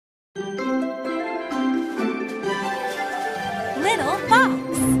little fox.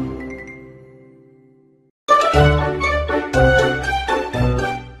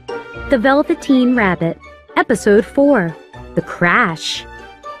 The Velveteen Rabbit, Episode 4, The Crash.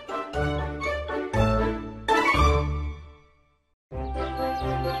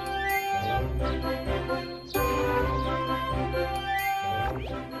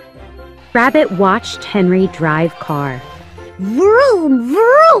 Rabbit watched Henry drive car. "Vroom,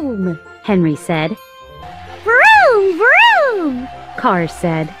 vroom," Henry said. "Vroom, vroom," Car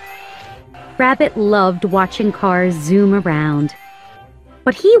said. Rabbit loved watching cars zoom around.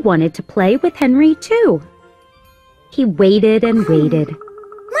 But he wanted to play with Henry too. He waited and waited.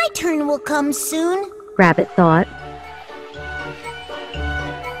 My turn will come soon, Rabbit thought.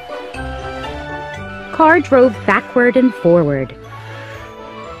 Car drove backward and forward.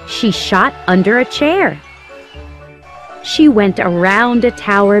 She shot under a chair. She went around a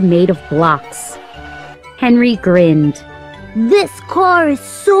tower made of blocks. Henry grinned. "This car is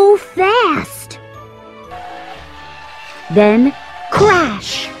so fast!" Then,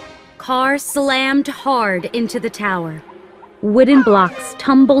 crash! Car slammed hard into the tower. Wooden blocks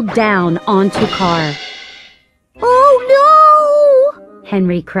tumbled down onto Car. "Oh no!"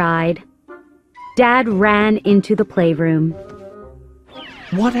 Henry cried. Dad ran into the playroom.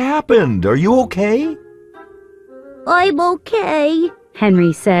 What happened? Are you okay? "I'm okay,"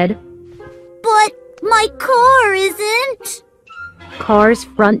 Henry said. but my car isn't. Car's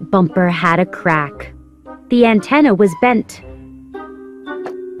front bumper had a crack. The antenna was bent.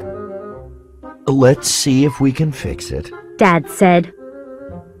 Let's see if we can fix it. Dad said.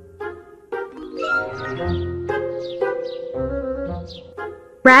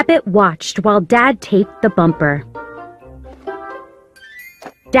 Rabbit watched while Dad taped the bumper.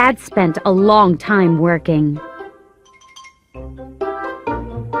 Dad spent a long time working.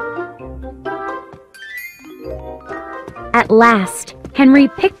 At last, Henry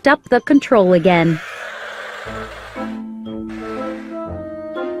picked up the control again.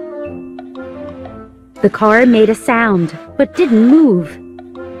 The car made a sound, but didn't move.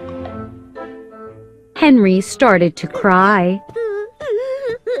 Henry started to cry.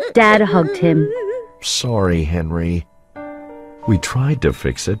 Dad hugged him. Sorry, Henry. We tried to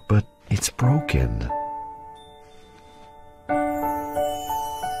fix it, but it's broken.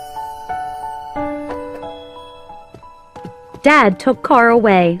 Dad took Car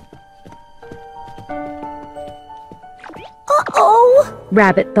away. Uh-oh!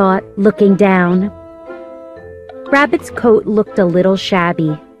 Rabbit thought, looking down. Rabbit's coat looked a little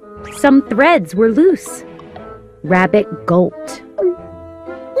shabby. Some threads were loose. Rabbit gulped.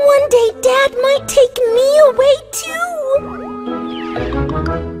 One day Dad might take me away too!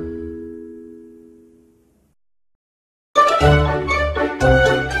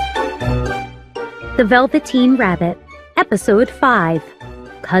 The Velveteen Rabbit, Episode 5,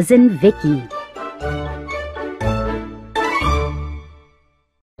 Cousin Vicky.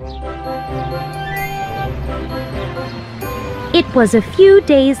 It was a few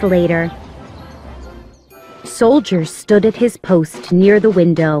days later. Soldiers stood at his post near the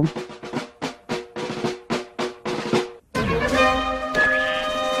window.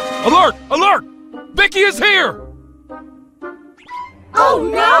 Alert! Alert! Vicky is here! Oh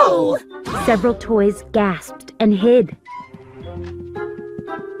no! Several toys gasped and hid.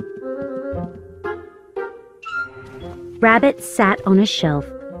 Rabbit sat on a shelf.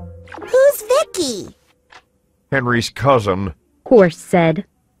 Who's Vicky? Henry's cousin. Horse said.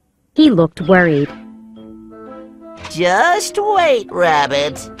 He looked worried. Just wait,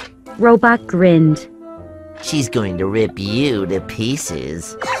 Rabbit. Robot grinned. She's going to rip you to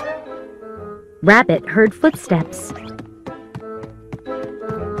pieces. Rabbit heard footsteps.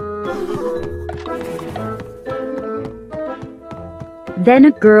 Then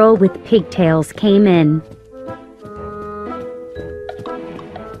a girl with pigtails came in.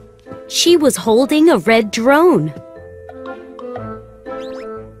 She was holding a red drone.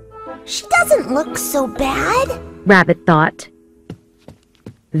 She doesn't look so bad. Rabbit thought.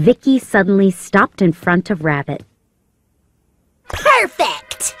 Vicky suddenly stopped in front of Rabbit.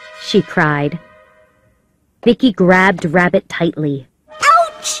 Perfect! She cried. Vicky grabbed Rabbit tightly.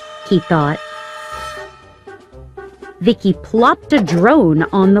 Ouch! He thought. Vicky plopped a drone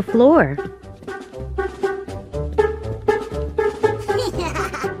on the floor.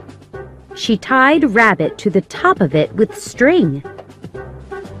 She tied Rabbit to the top of it with string.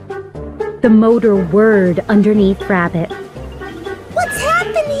 The motor whirred underneath Rabbit. What's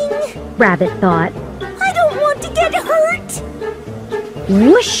happening? Rabbit thought. I don't want to get hurt.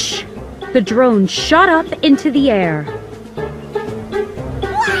 Whoosh! The drone shot up into the air.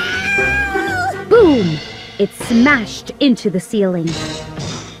 Wow! Boom! It smashed into the ceiling.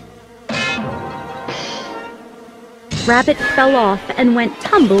 Rabbit fell off and went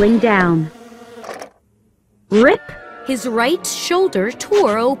tumbling down. Rip! His right shoulder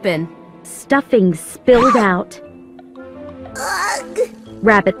tore open. Stuffing spilled out. Ugh!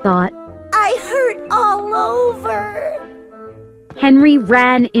 Rabbit thought. I hurt all over. Henry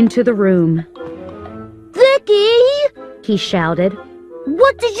ran into the room. Vicky! He shouted.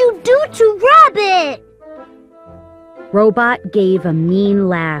 What did you do to Rabbit? Robot gave a mean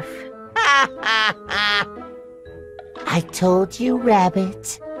laugh. I told you,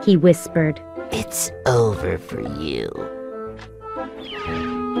 Rabbit. He whispered. It's over for you.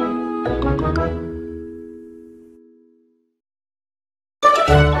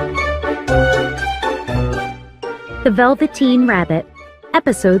 The Velveteen Rabbit,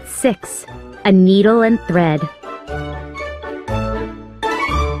 Episode 6, A Needle and Thread.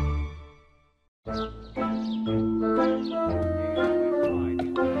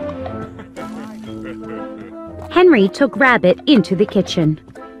 Henry took Rabbit into the kitchen.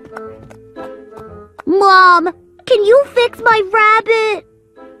 Mom, can you fix my rabbit?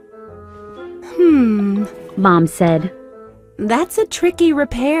 Mom said. That's a tricky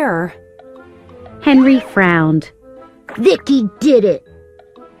repair. Henry frowned. Vicky did it.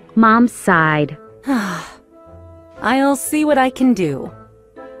 Mom sighed. I'll see what I can do.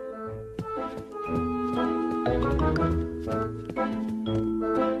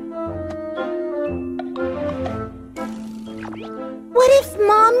 What if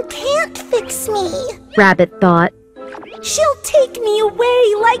Mom can't fix me? Rabbit thought. She'll take me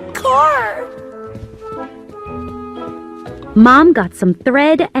away like Car. Mom got some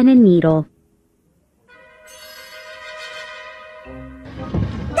thread and a needle.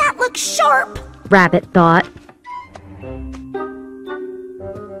 That looks sharp. Rabbit thought.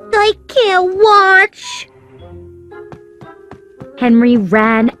 I can't watch. Henry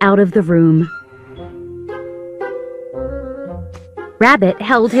ran out of the room. Rabbit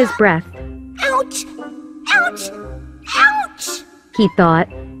held his breath. Ouch! Ouch! Ouch! He thought.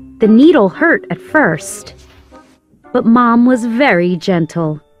 The needle hurt at first. But Mom was very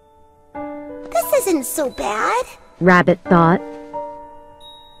gentle. This isn't so bad. Rabbit thought.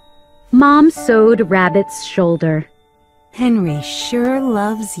 Mom sewed Rabbit's shoulder. Henry sure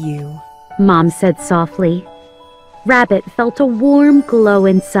loves you. Mom said softly. Rabbit felt a warm glow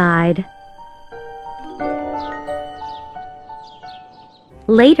inside.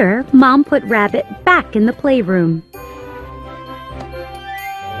 Later, Mom put Rabbit back in the playroom.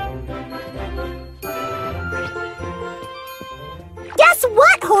 Guess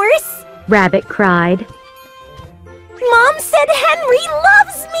what, Horse? Rabbit cried. Mom said Henry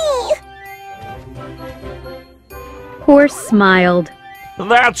loves me. Horse smiled.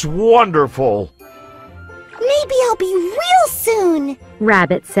 That's wonderful. Maybe I'll be real soon.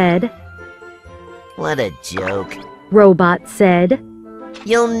 Rabbit said. What a joke. Robot said.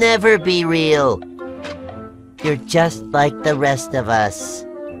 You'll never be real. You're just like the rest of us.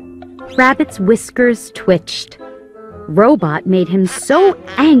 Rabbit's whiskers twitched. Robot made him so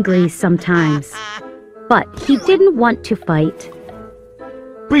angry sometimes. But he didn't want to fight.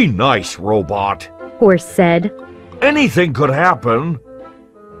 Be nice, Robot. Horse said. Anything could happen.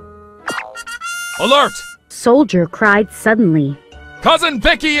 Alert! Soldier cried suddenly. Cousin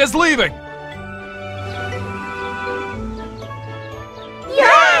Vicky is leaving!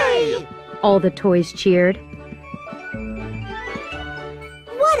 Yay! All the toys cheered.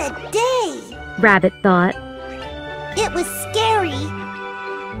 What a day. Rabbit thought. It was scary,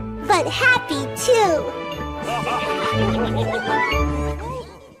 but happy too.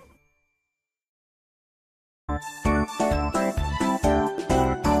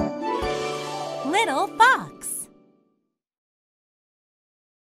 Little Fox.